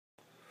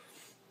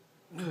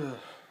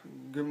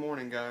Good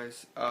morning,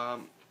 guys.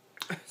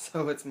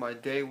 So it's my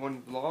day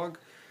one vlog,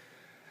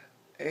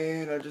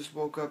 and I just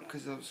woke up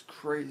because I was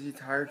crazy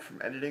tired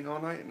from editing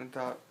all night, and I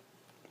thought,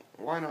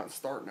 why not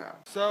start now?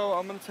 So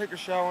I'm gonna take a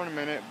shower in a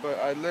minute, but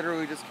I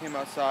literally just came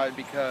outside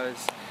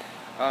because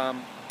I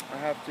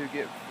have to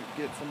get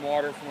some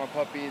water for my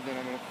puppy. Then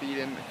I'm gonna feed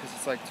him because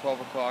it's like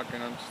 12 o'clock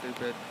and I'm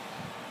stupid.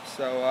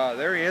 So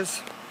there he is,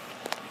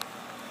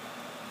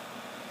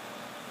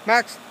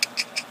 Max.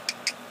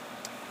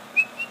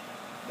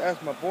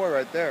 That's my boy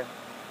right there.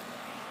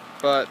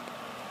 But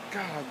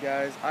God,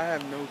 guys, I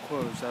have no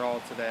clothes at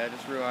all today. I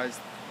just realized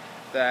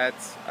that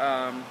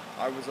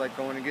I was like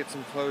going to get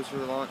some clothes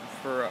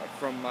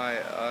from my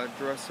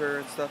dresser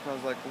and stuff. And I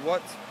was like,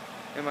 what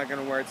am I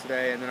gonna wear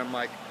today? And then I'm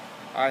like,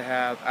 I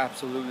have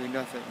absolutely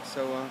nothing.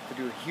 So I have to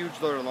do a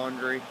huge load of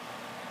laundry.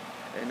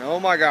 And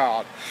oh my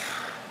God,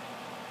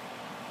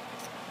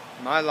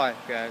 my life,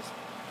 guys,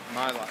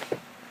 my life.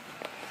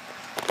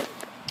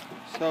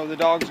 So the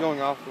dog's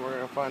going off, and we're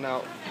gonna find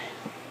out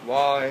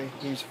why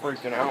he's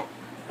freaking out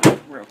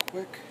real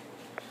quick.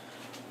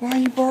 Why are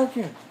you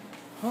barking?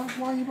 Huh?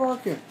 Why are you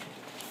barking?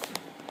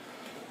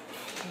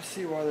 Let's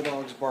see why the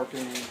dog's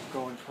barking and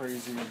going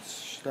crazy and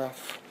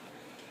stuff.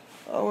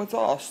 Oh, it's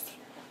Ost.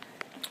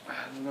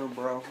 No,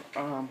 bro.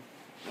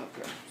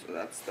 Okay, so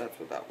that's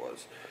what that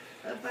was.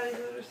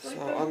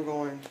 So I'm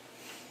going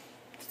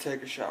to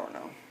take a shower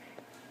now.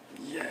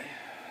 Yay.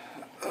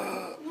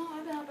 No,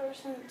 I've been up ever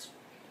since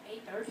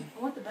 8:30.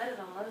 I went to bed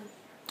at 11.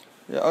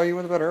 Yeah, oh, you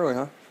went to bed early,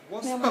 huh?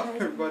 What's up,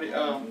 everybody?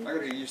 I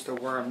gotta get used to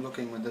where I'm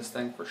looking with this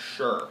thing for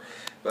sure.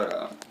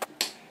 But,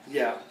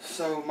 yeah,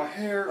 so my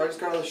hair, I just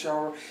got out of the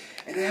shower,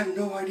 and I have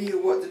no idea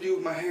what to do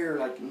with my hair,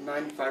 like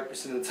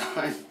 95% of the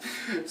time.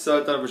 So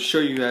I thought I would show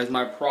you guys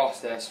my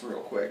process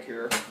real quick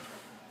here.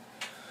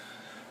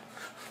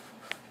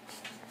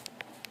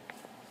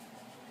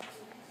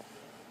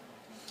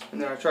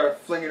 And then I try to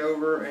fling it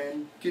over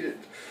and get it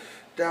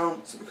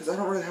down, because I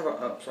don't really have a,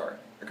 oh, sorry.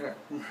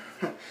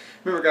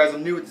 Remember, guys,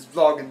 I'm new at this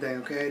vlogging thing,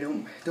 okay?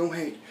 Don't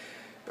hate.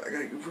 But I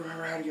gotta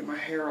remember how to get my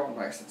hair all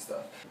nice and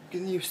stuff.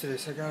 Getting used to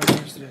this. I gotta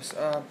get used to this.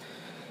 The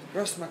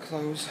rest of my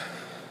clothes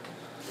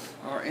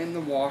are in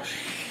the wash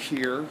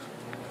here.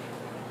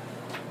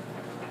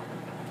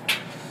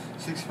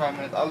 65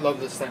 minutes. I love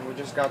this thing. We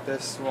just got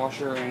this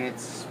washer and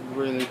it's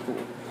really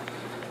cool.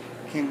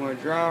 Came with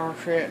a dryer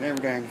kit and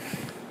everything.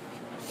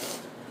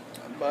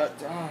 But,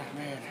 oh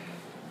man.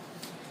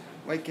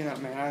 Waking up,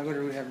 man. I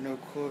literally have no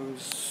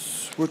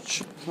clothes. What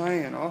you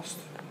playing, Ost?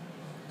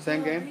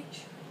 Same game?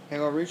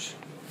 Halo Reach?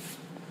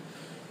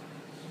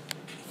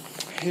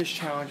 His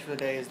challenge for the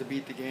day is to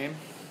beat the game.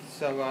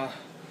 So,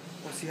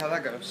 we'll see how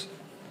that goes.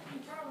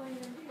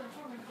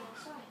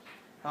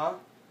 Huh?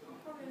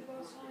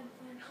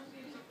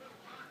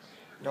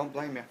 Don't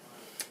blame me.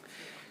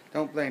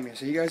 Don't blame me.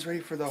 So you guys ready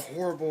for the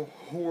horrible,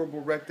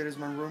 horrible wreck that is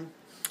my room?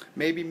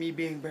 Maybe me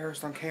being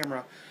embarrassed on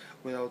camera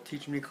will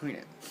teach me to clean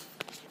it.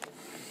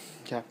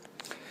 Okay.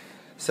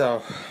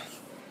 So,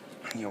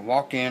 you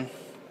walk in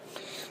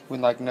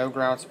with like no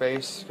ground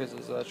space because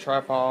there's a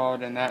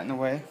tripod and that in the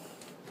way.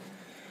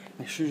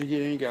 As soon as you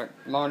get in, you got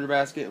laundry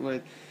basket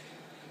with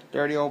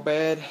dirty old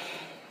bed,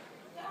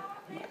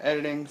 my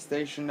editing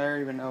station there,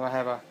 even though I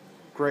have a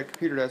great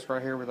computer desk right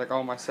here with like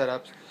all my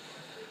setups,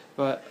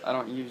 but I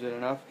don't use it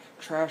enough.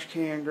 Trash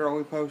can,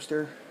 girly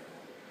poster,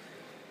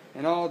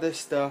 and all this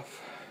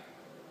stuff.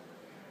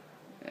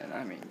 And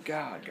I mean,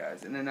 God,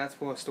 guys, and then that's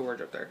full of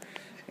storage up there,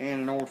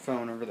 and an old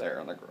phone over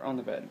there on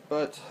the bed.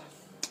 But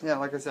yeah,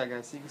 like I said,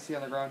 guys, you can see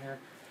on the ground here,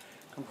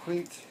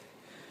 complete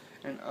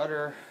and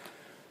utter.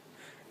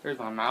 There's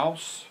my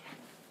mouse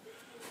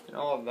and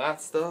all of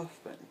that stuff.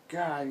 But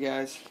God,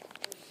 guys,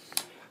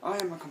 I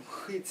am a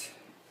complete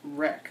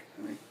wreck.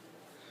 Let me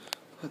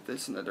put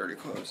this in the dirty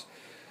clothes.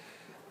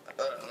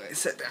 Let me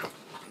sit down.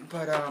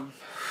 But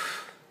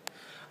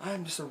I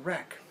am just a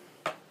wreck.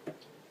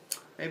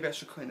 Maybe I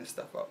should clean this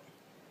stuff up.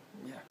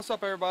 Yeah. What's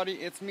up, everybody?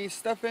 It's me,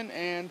 Stefan,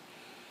 and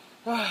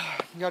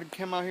gotta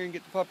come out here and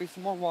get the puppy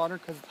some more water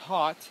because it's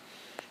hot,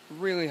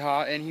 really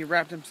hot. And he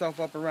wrapped himself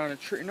up around a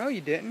tree. No,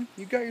 you didn't.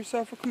 You got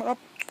yourself a, come up.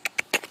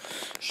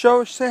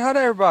 Say hi to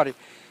everybody.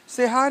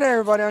 Say hi to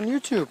everybody on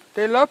YouTube.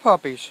 They love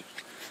puppies.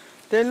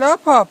 They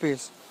love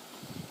puppies.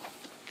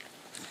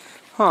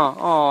 Huh?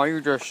 Oh,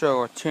 you just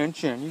show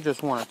attention. You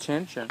just want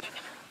attention.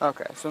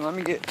 Okay, so let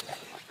me get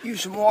you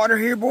some water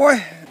here,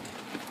 boy.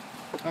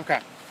 Okay.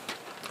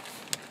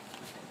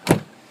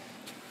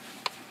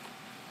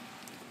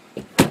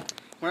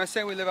 When I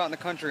say we live out in the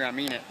country, I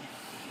mean it.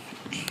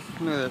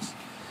 Look at this.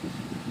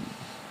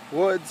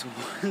 Woods,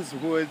 woods,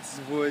 woods,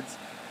 woods.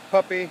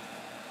 Puppy.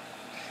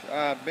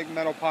 Big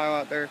metal pile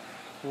out there.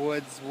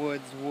 Woods,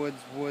 woods,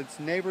 woods, woods.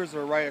 Neighbors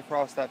are right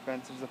across that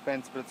fence. There's a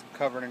fence, but it's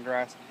covered in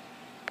grass.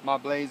 My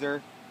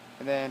blazer,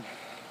 and then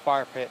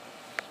fire pit.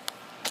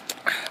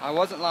 I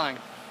wasn't lying.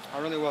 I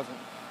really wasn't.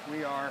 We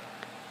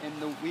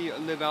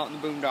live out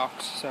in the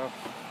boondocks, so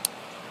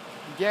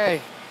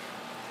yay.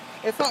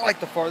 It's not like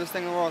the farthest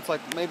thing in the world. It's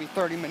like maybe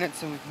 30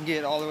 minutes and we can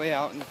get all the way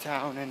out in the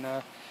town and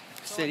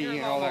city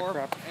and all that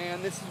crap.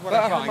 And this is what But I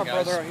I heard find, my guys.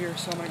 brother out here,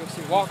 so I'm gonna go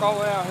see. Walk all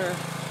the way out here.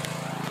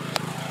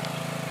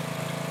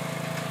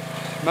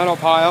 Metal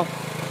pile.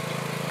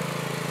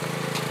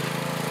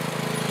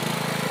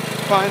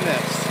 Find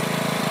this.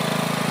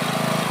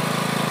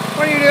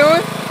 What are you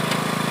doing?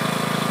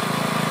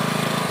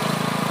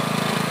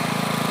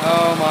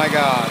 Oh my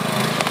God.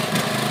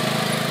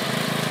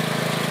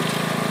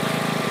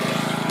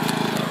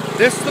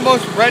 This is the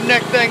most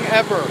redneck thing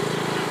ever.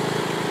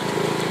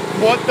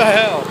 What the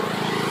hell?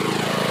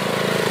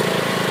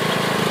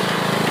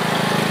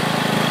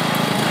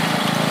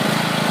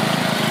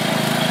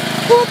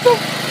 What the?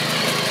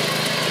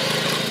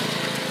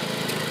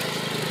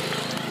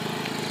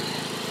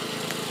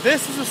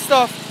 This is the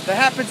stuff that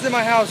happens in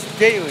my house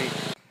daily.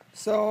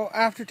 So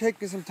after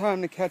taking some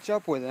time to catch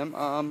up with him,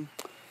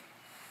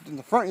 in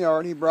the front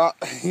yard, he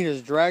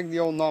just dragged the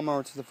old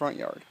lawnmower to the front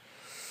yard.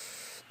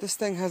 This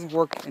thing hasn't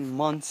worked in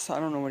months. I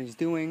don't know what he's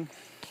doing.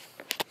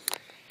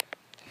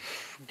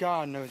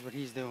 God knows what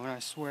he's doing, I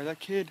swear. That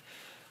kid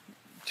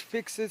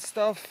fixes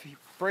stuff, he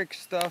breaks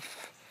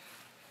stuff.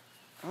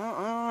 I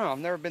don't know. I've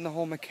never been the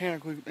whole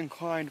mechanically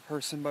inclined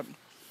person, but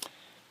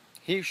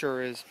he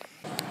sure is.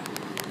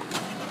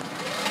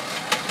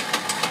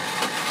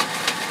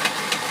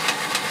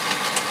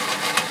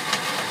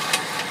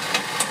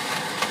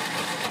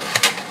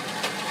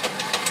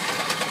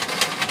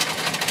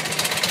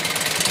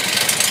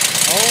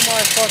 Oh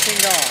my fucking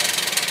God.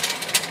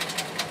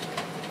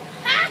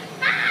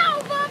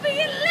 Ow, Bubby,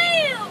 it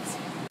lives!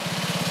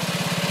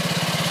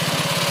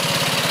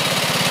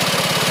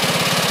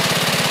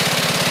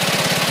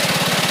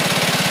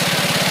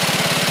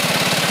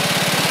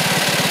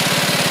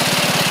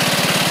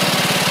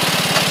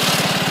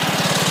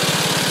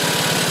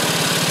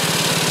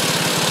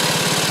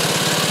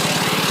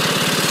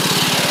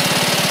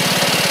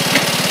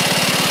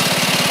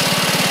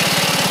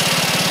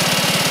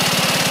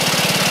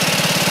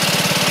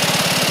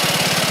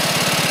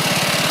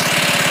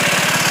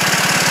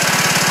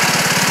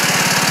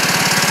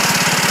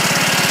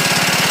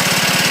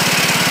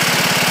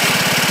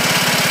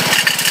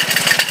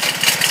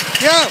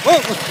 Yeah, whoa.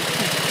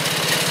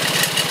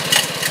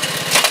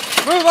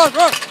 Move on,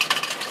 run.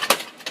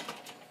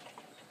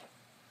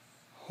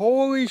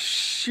 Holy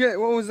shit,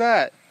 what was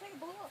that?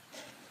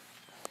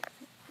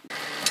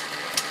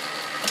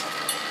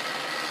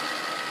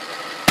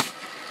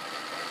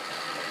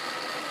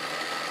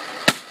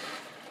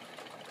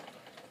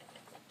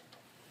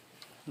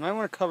 You might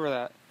want to cover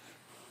that.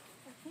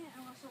 I can't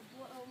unless it'll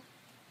blow.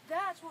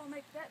 That's what'll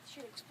make that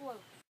shit explode.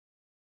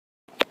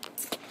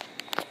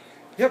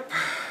 Yep,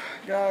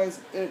 guys,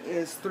 it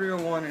is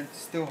 3:01 and it's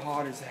still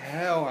hot as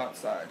hell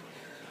outside.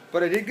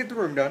 But I did get the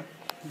room done.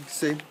 You can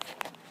see.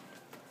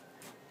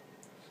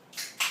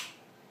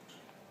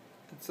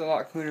 It's a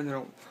lot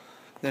cleaner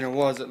than it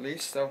was, at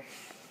least, so.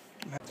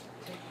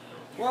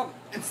 Well,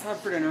 it's time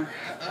for dinner.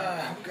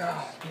 Oh,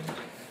 God.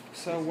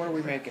 So what are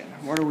we making?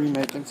 What are we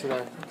making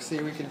today? See,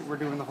 we're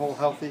doing the whole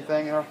healthy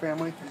thing in our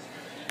family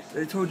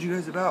that I told you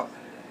guys about.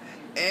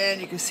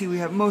 And you can see we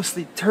have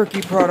mostly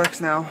turkey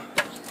products now,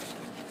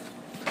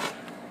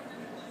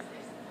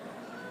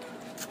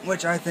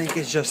 which I think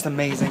is just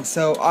amazing.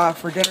 So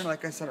for dinner,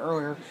 like I said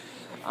earlier,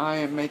 I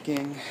am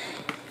making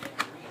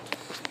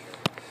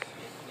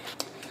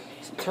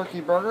some turkey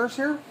burgers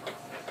here.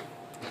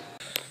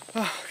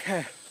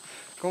 Okay,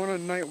 going on a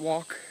night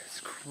walk. It's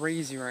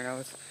crazy right now.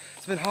 It's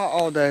been hot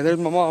all day. There's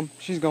my mom.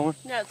 She's going.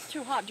 Yeah, it's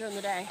too hot during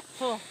the day.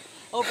 Oh,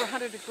 over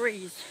 100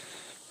 degrees.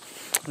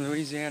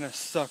 Louisiana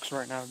sucks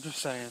right now. I'm just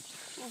saying.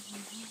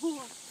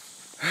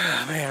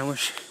 Man, I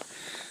wish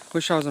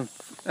I was in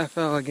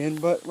FL again,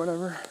 but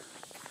whatever.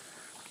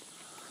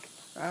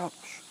 Ouch.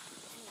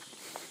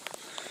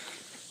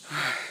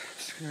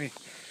 It's gonna be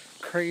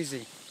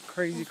crazy,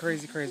 crazy,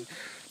 crazy, crazy.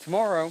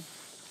 Tomorrow,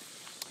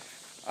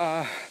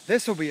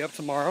 this will be up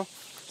tomorrow.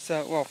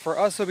 So, well, for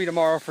us it'll be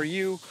tomorrow. For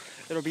you,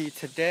 it'll be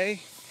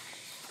today.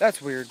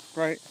 That's weird,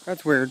 right?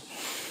 That's weird.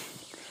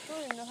 I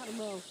don't even know how to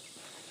mow.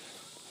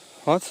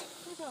 What?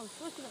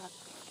 Look at that.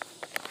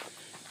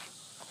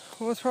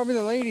 Well, it's probably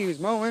the lady who's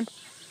mowing.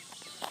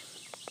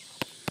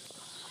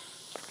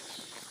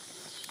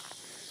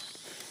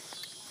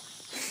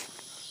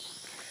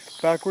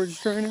 Backwards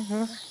training,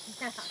 huh?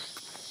 Yeah.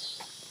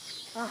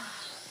 Oh.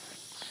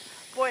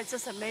 Boy, it's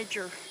just a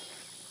major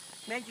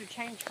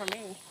change for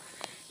me.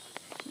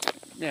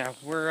 Yeah,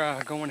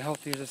 we're going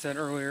healthy, as I said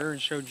earlier,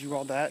 and showed you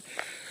all that.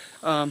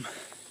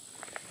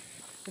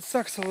 It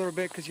sucks a little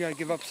bit because you gotta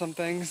give up some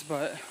things,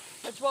 but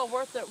It's well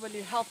worth it when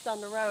you help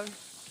down the road.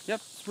 yep,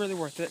 it's really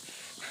worth it.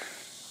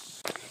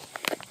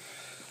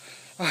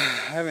 I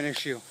have an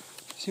issue.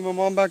 See my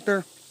mom back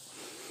there?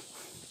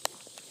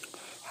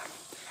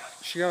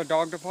 She got a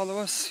dog to follow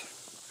us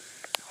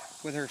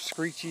with her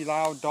screechy,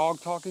 loud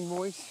dog talking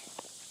voice.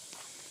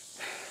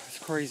 It's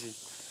crazy.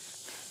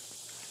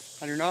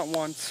 I do not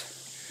want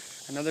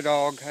another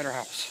dog at our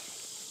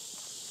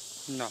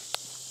house. No.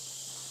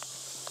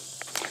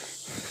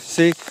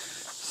 See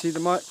the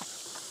mutt?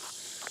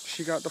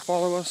 She got to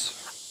follow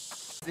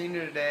us. The end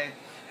of the day,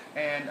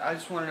 And I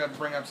just wanted to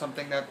bring up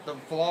something that the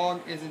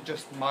vlog isn't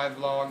just my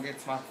vlog,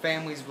 it's my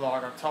family's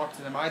vlog. I've talked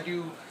to them.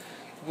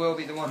 Will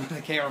be the one with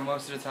the camera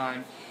most of the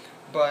time.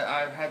 But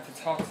I've had to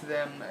talk to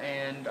them,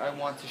 and I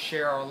want to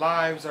share our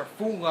lives, our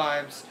full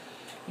lives.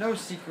 No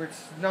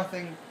secrets,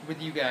 nothing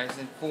with you guys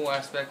in full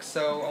aspects.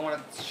 So I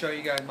want to show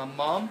you guys my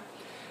mom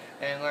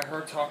and let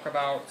her talk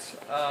about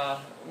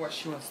what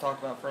she wants to talk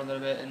about for a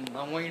little bit. And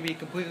I want you to be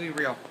completely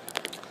real.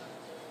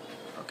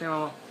 Okay,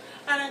 Mama?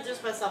 I'll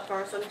introduce myself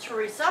first. I'm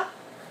Teresa.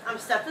 I'm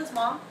Stefan's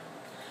mom.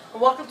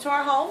 And welcome to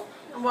our home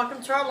and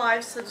welcome to our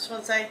lives. So I just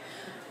want to say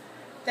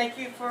thank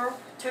you for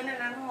tuning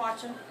in and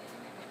watching.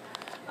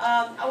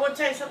 I want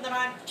to tell you something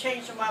I've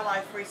changed in my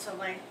life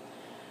recently.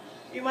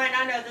 You might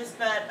not know this,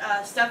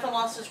 but Stefan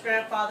lost his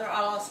grandfather.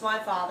 I lost my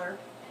father.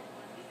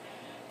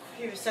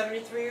 He was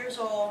 73 years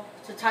old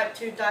to type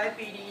 2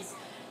 diabetes.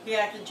 He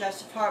had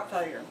congestive heart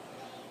failure.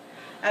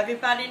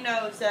 Everybody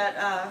knows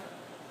that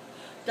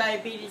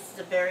diabetes is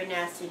a very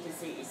nasty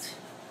disease.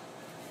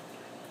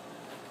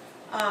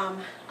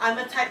 I'm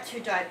a type 2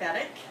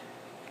 diabetic,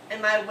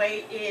 and my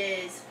weight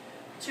is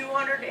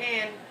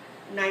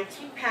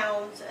 219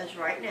 pounds as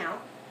right now.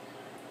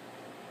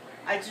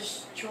 I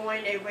just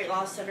joined a weight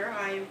loss center.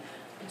 I'm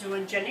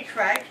doing Jenny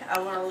Craig. I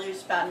want to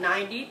lose about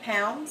 90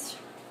 pounds.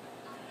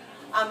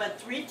 I'm a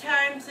 3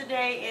 times a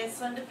day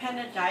insulin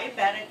dependent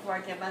diabetic where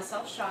I give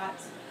myself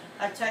shots.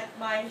 I check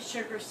my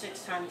sugar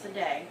 6 times a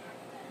day.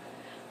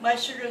 My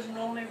sugars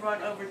normally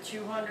run over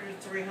 200 to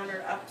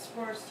 300,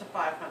 upwards to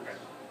 500.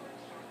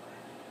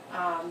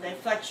 They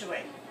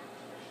fluctuate.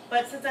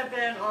 But since I've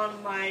been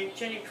on my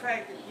Jenny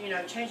Craig,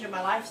 changing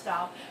my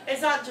lifestyle,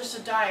 it's not just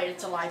a diet,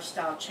 it's a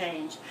lifestyle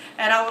change.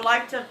 And I would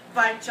like to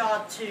invite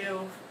y'all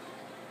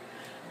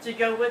to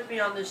go with me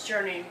on this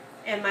journey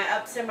and my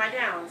ups and my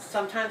downs.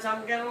 Sometimes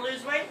I'm going to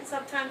lose weight and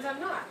sometimes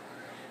I'm not.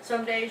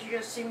 Some days you're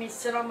going to see me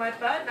sit on my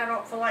butt and I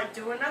don't feel like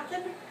doing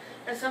nothing.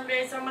 And some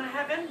days I'm going to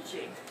have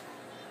energy.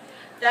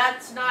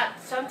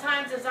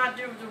 Sometimes it's not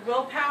due to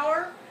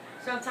willpower.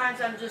 Sometimes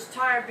I'm just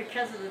tired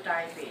because of the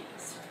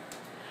diabetes.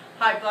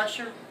 High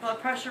blood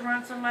pressure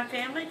runs in my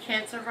family.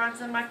 Cancer runs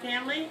in my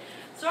family.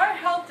 So our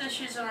health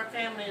issues in our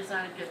family is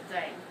not a good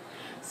thing.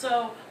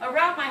 So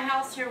around my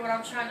house here, what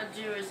I'm trying to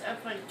do is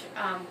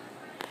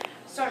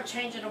start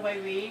changing the way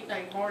we eat.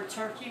 Like more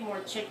turkey,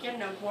 more chicken,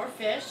 no more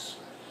fish,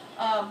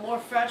 more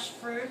fresh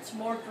fruits,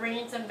 more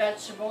greens and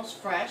vegetables,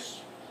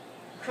 fresh,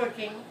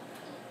 cooking.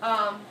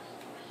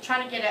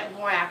 Trying to get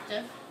more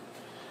active.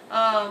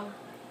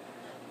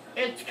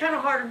 It's kind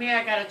of hard for me.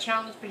 I got a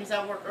challenge because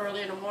I work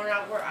early in the morning.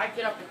 I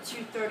get up at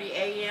 2:30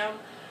 a.m.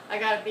 I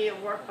got to be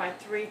at work by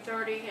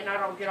 3:30, and I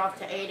don't get off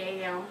to 8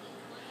 a.m.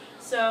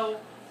 So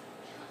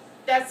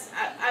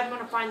I'm going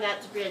to find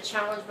that to be a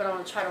challenge, but I'm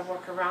going to try to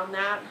work around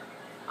that.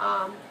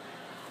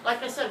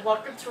 Like I said,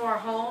 welcome to our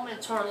home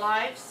and to our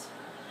lives.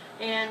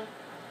 And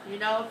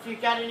if you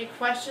got any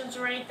questions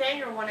or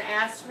anything, or want to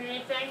ask me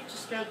anything,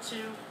 just go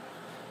to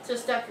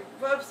Stefan's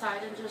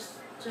website and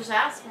just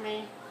ask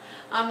me.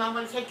 I'm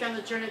going to take you on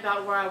the journey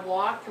about where I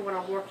walk and when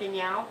I'm working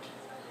out,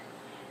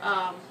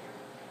 on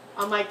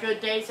my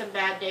good days and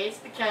bad days,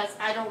 because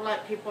I don't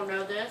let people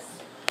know this,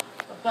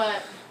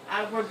 but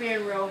we're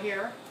being real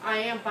here. I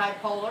am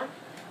bipolar.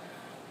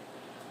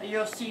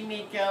 You'll see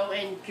me go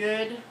in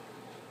good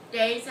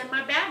days and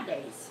my bad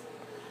days.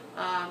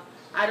 I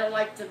don't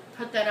like to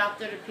put that out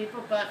there to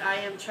people, but I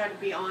am trying to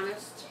be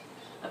honest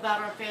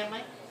about our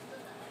family.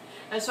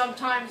 And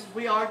sometimes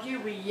we argue,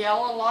 we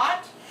yell a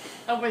lot,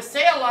 and we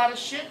say a lot of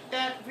shit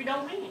that we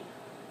don't mean.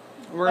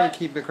 We're going to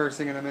keep the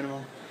cursing at a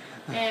minimum.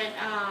 And,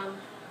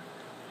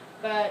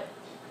 but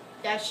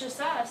that's just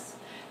us.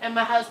 And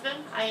my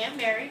husband, I am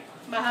married.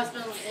 My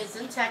husband is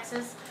in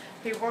Texas.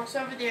 He works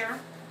over there.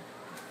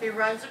 He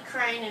runs a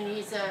crane, and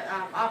he's an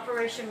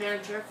operation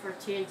manager for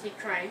TNT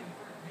Crane.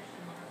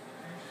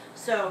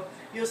 So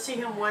you'll see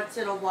him once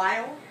in a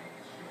while.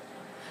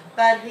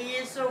 But he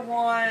is the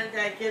one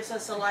that gives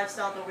us the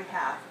lifestyle that we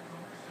have.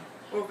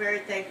 We're very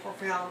thankful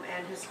for him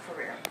and his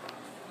career.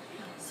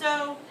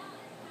 So,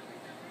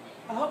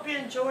 I hope you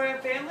enjoy our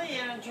family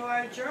and enjoy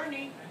our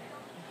journey.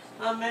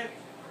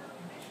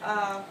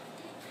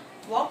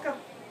 Welcome.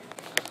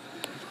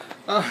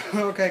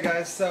 Okay,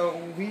 guys, so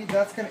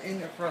that's going to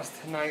end it for us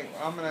tonight.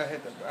 I'm going to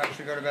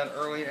actually go to bed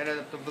early and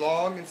edit the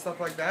vlog and stuff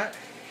like that.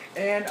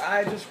 And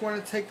I just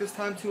want to take this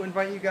time to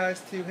invite you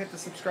guys to hit the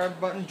subscribe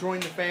button, join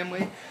the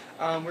family.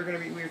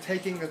 We're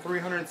taking the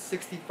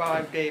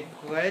 365-day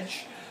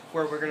pledge,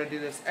 where we're going to do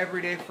this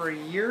every day for a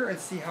year and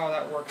see how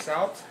that works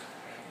out.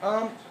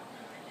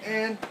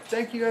 And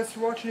thank you guys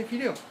for watching if you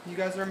do. You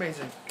guys are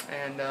amazing.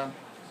 And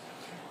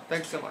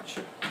thanks so much.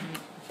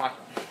 Bye.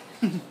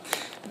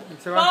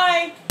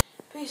 Bye.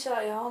 Peace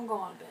out, y'all. I'm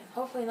going to bed.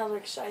 Hopefully another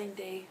exciting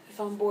day. If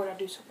I'm bored, I'll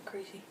do something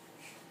crazy.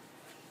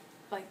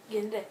 Like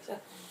getting dead.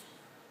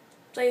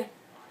 So yeah,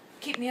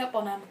 keep me up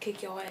on that, I'm going to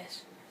kick your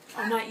ass.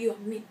 I'm not you,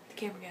 I'm me, the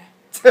camera guy.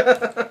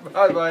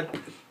 Bye, bud.